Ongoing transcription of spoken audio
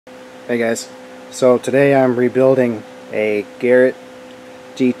Hey guys, so today I'm rebuilding a Garrett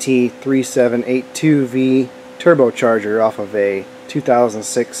GT3782V turbocharger off of a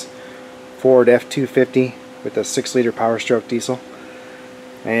 2006 Ford F-250 with a 6-liter Powerstroke diesel,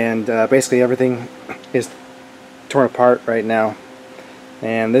 and basically everything is torn apart right now.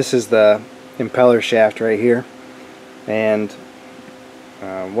 And this is the impeller shaft right here, and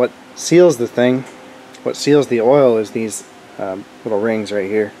what seals the thing, what seals the oil is these little rings right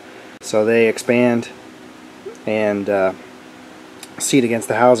here. So they expand and seat against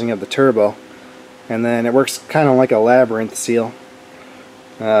the housing of the turbo, and then it works kind of like a labyrinth seal.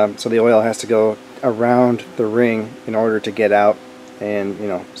 So the oil has to go around the ring in order to get out, and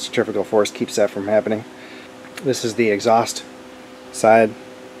centrifugal force keeps that from happening. This is the exhaust side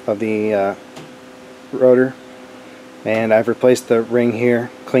of the rotor, and I've replaced the ring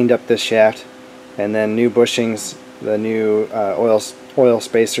here, cleaned up this shaft, and then new bushings, the new oil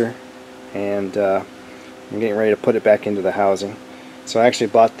spacer, and I'm getting ready to put it back into the housing. So I actually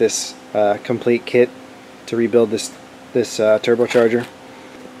bought this complete kit to rebuild this turbocharger.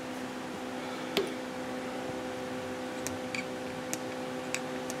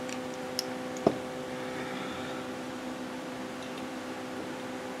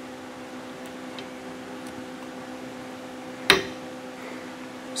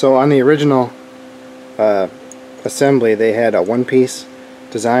 So on the original assembly, they had a one-piece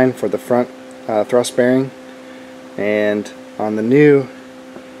design for the front thrust bearing, and on the new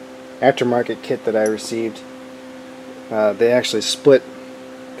aftermarket kit that I received, they actually split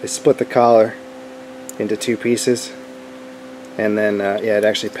the collar into two pieces, and then yeah, it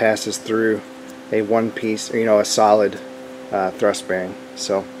actually passes through a one-piece, or a solid thrust bearing.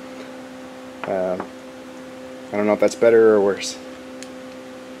 So I don't know if that's better or worse.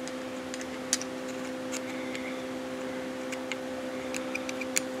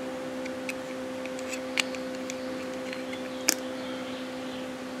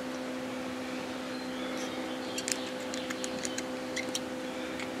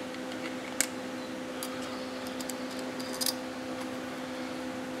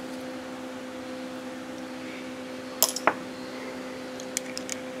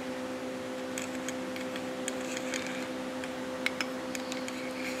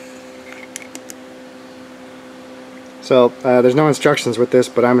 So there's no instructions with this,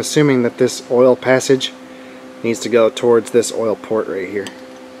 but I'm assuming that this oil passage needs to go towards this oil port right here.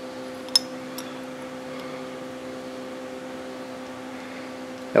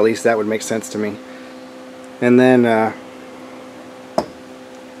 At least that would make sense to me. And then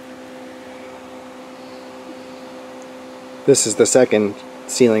this is the second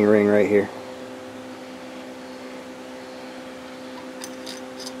sealing ring right here.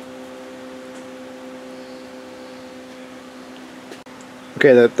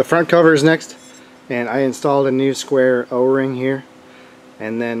 Okay, the front cover is next, and I installed a new square O-ring here,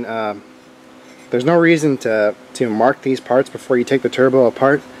 and then there's no reason to mark these parts before you take the turbo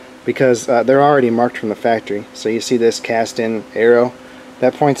apart, because they're already marked from the factory. So you see this cast-in arrow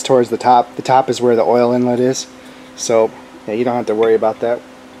that points towards the top. The top is where the oil inlet is, so yeah, you don't have to worry about that.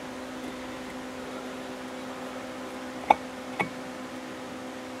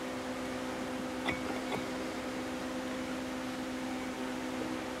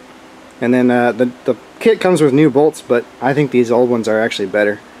 And then the kit comes with new bolts, but I think these old ones are actually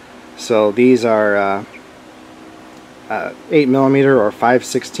better. So these are 8mm or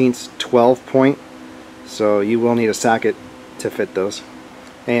 5/16 12 point. So you will need a socket to fit those.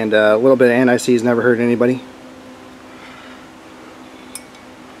 And a little bit of anti-seize never hurt anybody.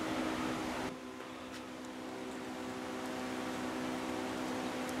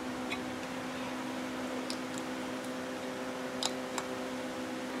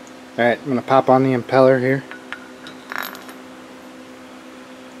 Alright, I'm going to pop on the impeller here.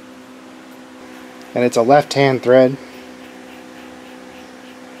 And it's a left-hand thread.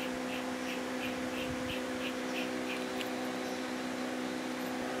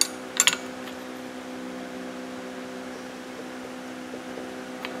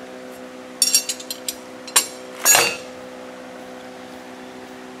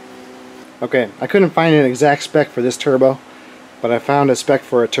 Okay, I couldn't find an exact spec for this turbo, but I found a spec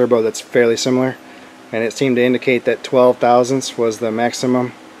for a turbo that's fairly similar, and it seemed to indicate that 12 thousandths was the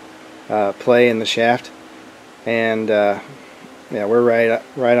maximum play in the shaft, and yeah, we're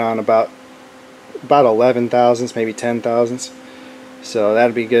right on about 11 thousandths, maybe 10 thousandths, so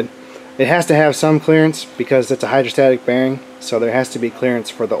that'd be good. It has to have some clearance because it's a hydrostatic bearing, so there has to be clearance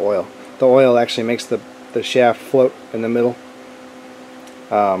for the oil. The oil actually makes the shaft float in the middle.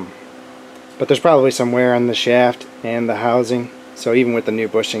 But there's probably some wear on the shaft and the housing, So even with the new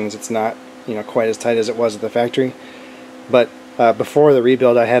bushings, it's not, you know, quite as tight as it was at the factory. But before the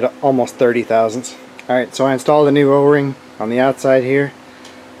rebuild, I had almost 30 thousandths. Alright, so I installed a new O-ring on the outside here,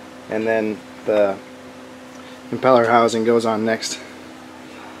 and then the impeller housing goes on next.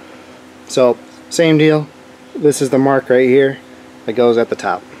 So same deal, this is the mark right here that goes at the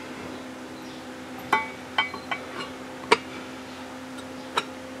top.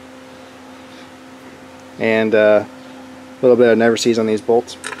 And a little bit of never sees on these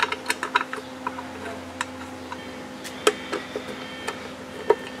bolts.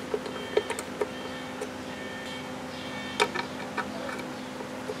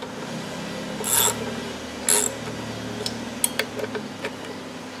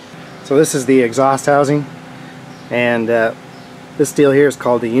 So this is the exhaust housing, and this deal here is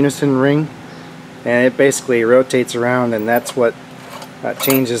called the unison ring, and it basically rotates around, and that's what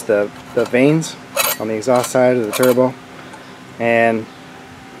changes the vanes on the exhaust side of the turbo. And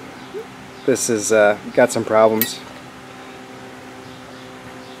this has got some problems.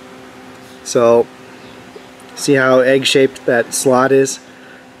 So see how egg-shaped that slot is?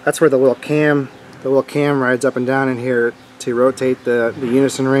 That's where the little cam rides up and down in here to rotate the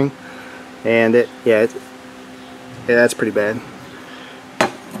unison ring. And that's pretty bad.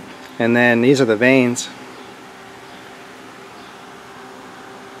 And then these are the vanes.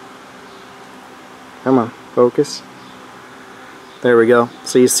 Come on, focus. There we go.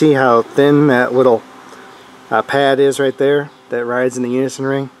 So you see how thin that little pad is right there that rides in the unison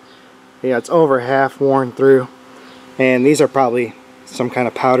ring? Yeah, it's over half worn through. And these are probably some kind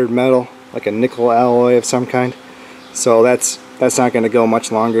of powdered metal, like a nickel alloy of some kind. So that's not going to go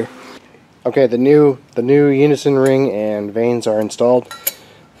much longer. Okay, the new unison ring and vanes are installed,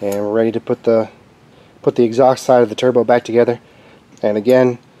 and we're ready to put the exhaust side of the turbo back together. And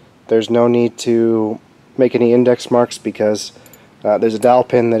again, there's no need to make any index marks because there's a dowel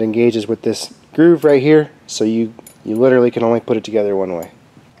pin that engages with this groove right here, so you literally can only put it together one way.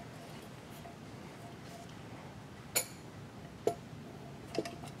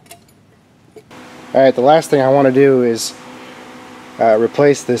 Alright, the last thing I want to do is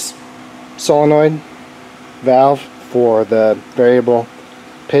replace this solenoid valve for the variable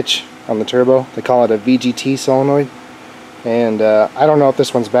pitch on the turbo. They call it a VGT solenoid, and I don't know if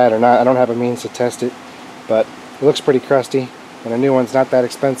this one's bad or not. I don't have a means to test it, but it looks pretty crusty, and a new one's not that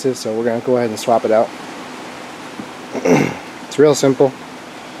expensive, so we're going to go ahead and swap it out. It's real simple.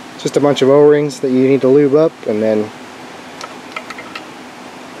 It's just a bunch of O-rings that you need to lube up, and then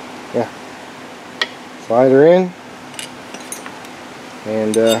slide her in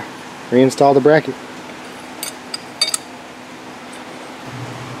and reinstall the bracket.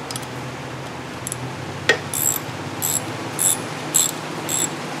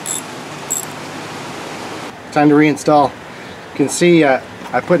 Time to reinstall. You can see I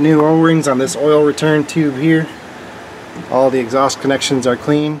put new O-rings on this oil return tube here. All the exhaust connections are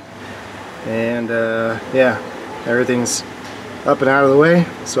clean, and yeah, everything's up and out of the way,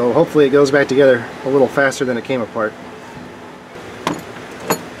 so hopefully it goes back together a little faster than it came apart.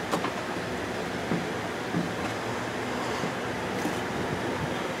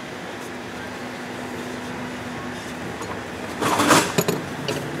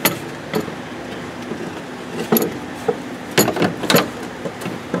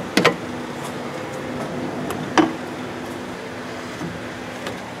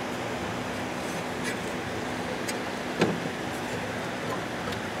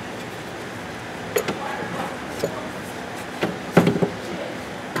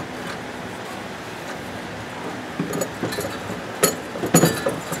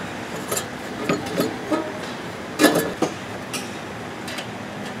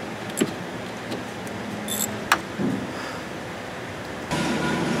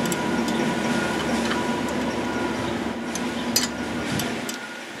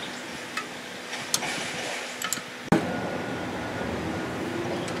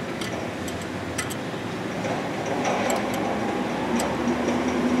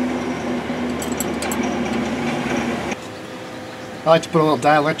 I like to put a little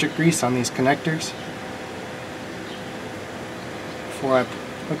dielectric grease on these connectors before I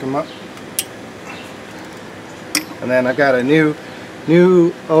hook them up. And then I've got a new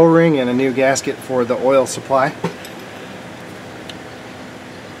O-ring and a new gasket for the oil supply.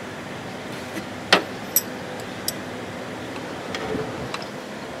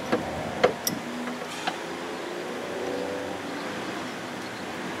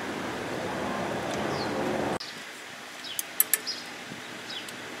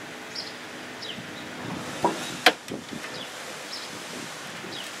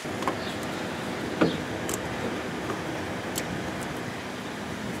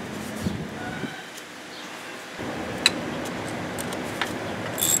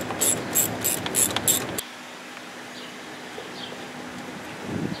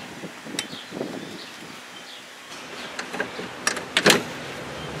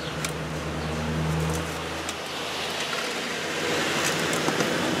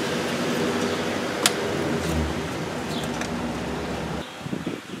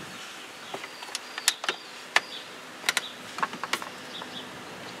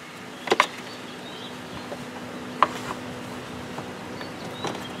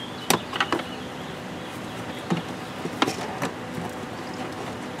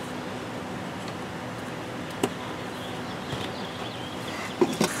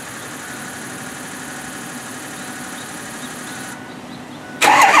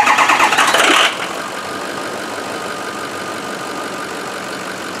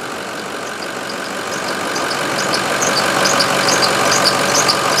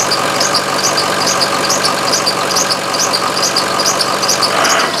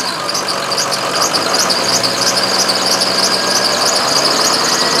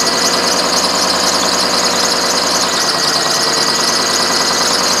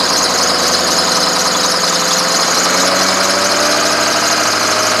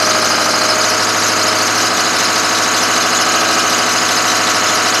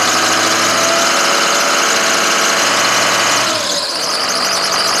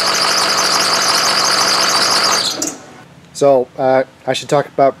 So I should talk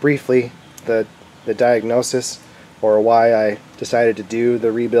about briefly the diagnosis, or why I decided to do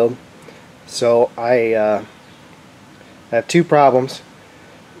the rebuild. So I have two problems.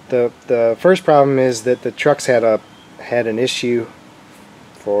 The first problem is that the truck's had an issue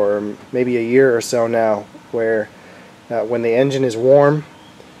for maybe a year or so now, where when the engine is warm,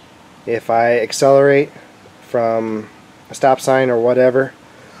 if I accelerate from a stop sign or whatever,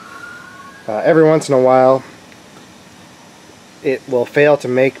 every once in a while it will fail to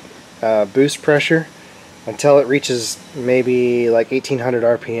make boost pressure until it reaches maybe like 1800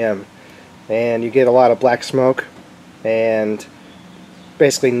 RPM, and you get a lot of black smoke and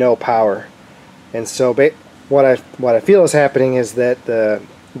basically no power. And so what I feel is happening is that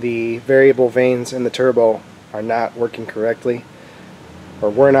the variable vanes in the turbo are not working correctly, or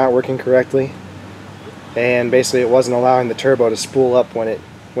were not working correctly, and basically it wasn't allowing the turbo to spool up when it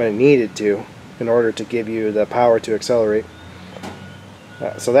needed to, in order to give you the power to accelerate.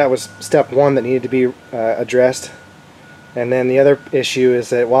 So that was step one that needed to be addressed. And then the other issue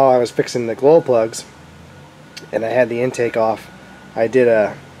is that while I was fixing the glow plugs and I had the intake off, I did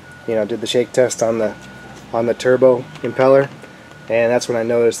the shake test on the turbo impeller, and that's when I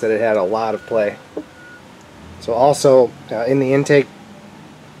noticed that it had a lot of play. So also in the intake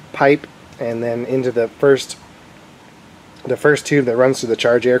pipe, and then into the first tube that runs through the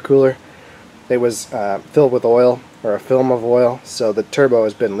charge air cooler, it was filled with oil, or a film of oil, so the turbo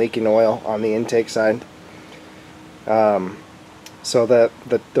has been leaking oil on the intake side. So the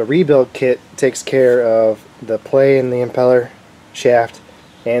rebuild kit takes care of the play in the impeller shaft,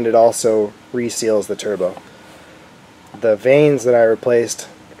 and it also reseals the turbo. The vanes that I replaced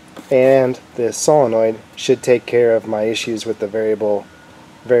and the solenoid should take care of my issues with the variable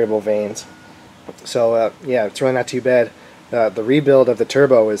vanes. So yeah, it's really not too bad. The rebuild of the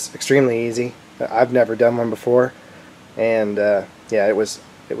turbo is extremely easy. I've never done one before, and yeah, it was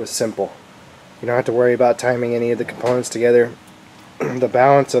simple. You don't have to worry about timing any of the components together. The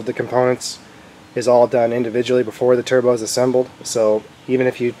balance of the components is all done individually before the turbo is assembled, so even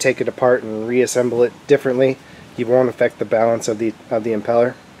if you take it apart and reassemble it differently, you won't affect the balance of the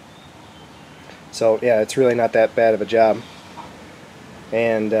impeller. So yeah, it's really not that bad of a job.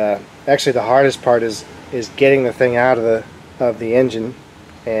 And actually the hardest part is getting the thing out of the engine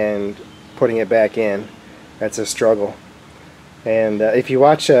and putting it back in. That's a struggle. And if you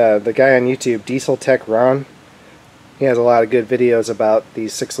watch the guy on YouTube, Diesel Tech Ron, he has a lot of good videos about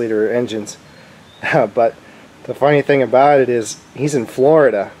these 6-liter engines. But the funny thing about it is he's in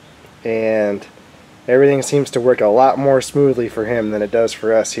Florida, and everything seems to work a lot more smoothly for him than it does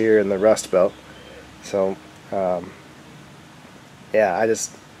for us here in the Rust Belt. So yeah,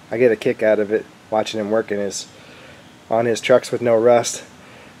 I get a kick out of it watching him working on his trucks with no rust.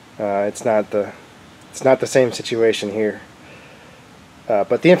 It's not the same situation here.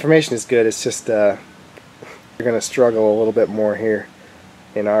 But the information is good. It's just you're going to struggle a little bit more here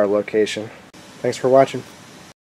in our location. Thanks for watching.